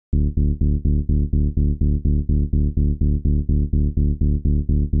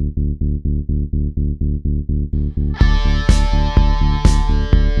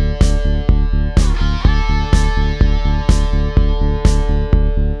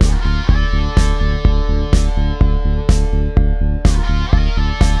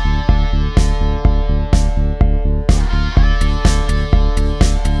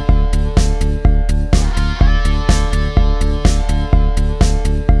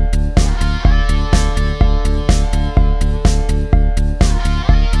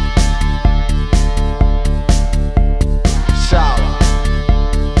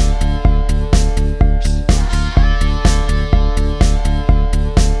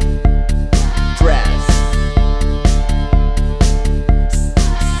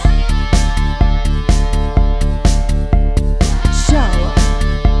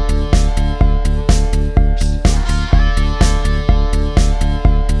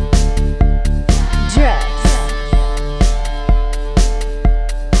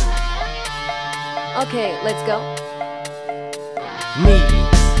Okay, let's go.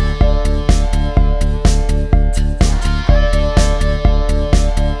 Meet.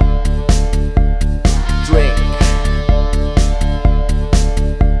 Drink.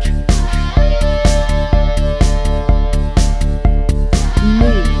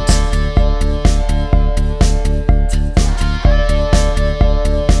 Meet.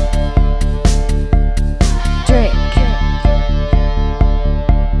 Drink.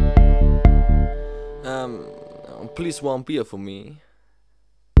 Please one beer for me.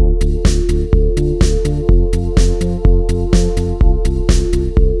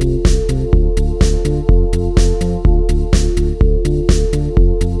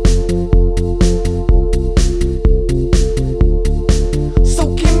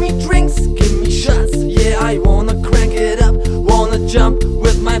 So give me drinks, give me shots. Yeah, I wanna crank it up, wanna jump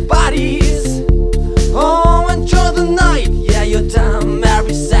with my buddies. Oh, enjoy the night, yeah, your time,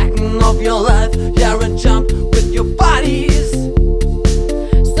 every second of your life. Yeah, and jump with your buddies.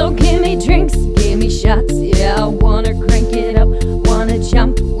 So give me drinks, give me shots. Yeah, I wanna crank it up, wanna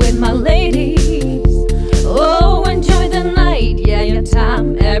jump with my ladies. Oh, enjoy the night, yeah, your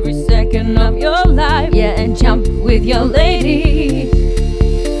time, every second of your life. Yeah, and jump with your ladies.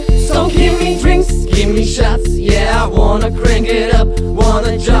 So give me drinks, give me shots. Yeah, I wanna crank it up,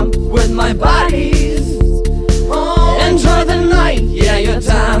 wanna jump with my buddies. Oh, enjoy the night, yeah, your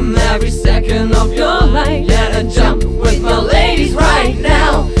time, every second of your life. Yeah, and jump with my ladies right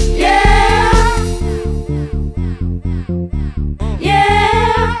now. Yeah,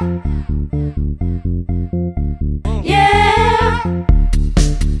 Yeah, yeah,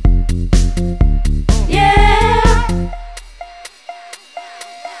 yeah.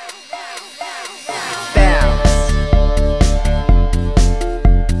 bounce,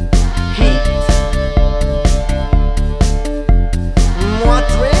 heat, more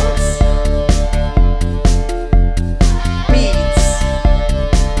drinks, beats,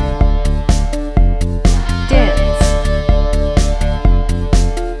 Dance.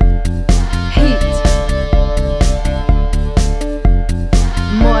 Heat.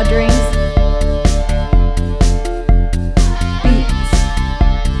 More drinks. Beats.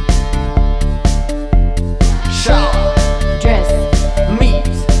 shower, Dress. meet,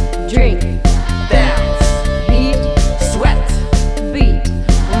 Drink. dance, Heat. sweat, Beat.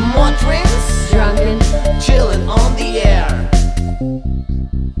 more drinks, Drunken. chilling on the air.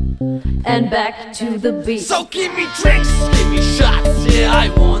 And back to the beat. So give me drinks, give me shots. Yeah, I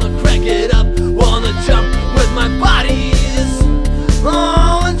wanna crank it up, wanna jump with my buddies.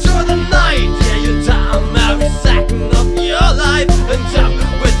 Oh, enjoy the night, yeah, your time, every second of your life, and jump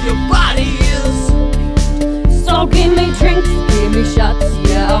with your buddies. So give me drinks, give me shots.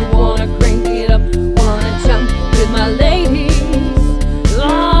 Yeah, I wanna crank it up, wanna jump with my ladies.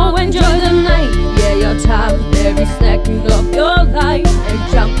 Oh, enjoy the night, yeah, your time, every second of your life, and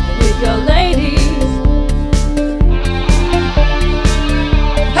jump with your ladies.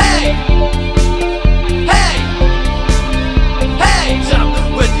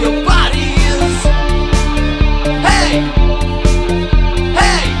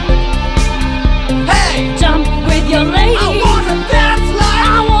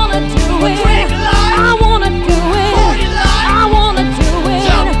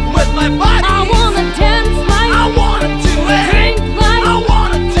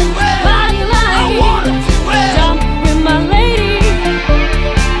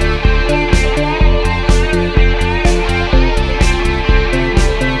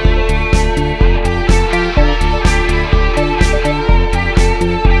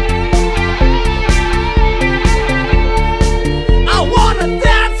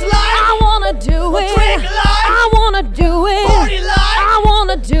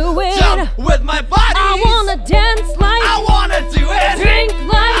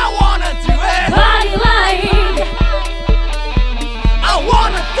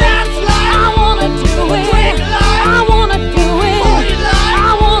 wanna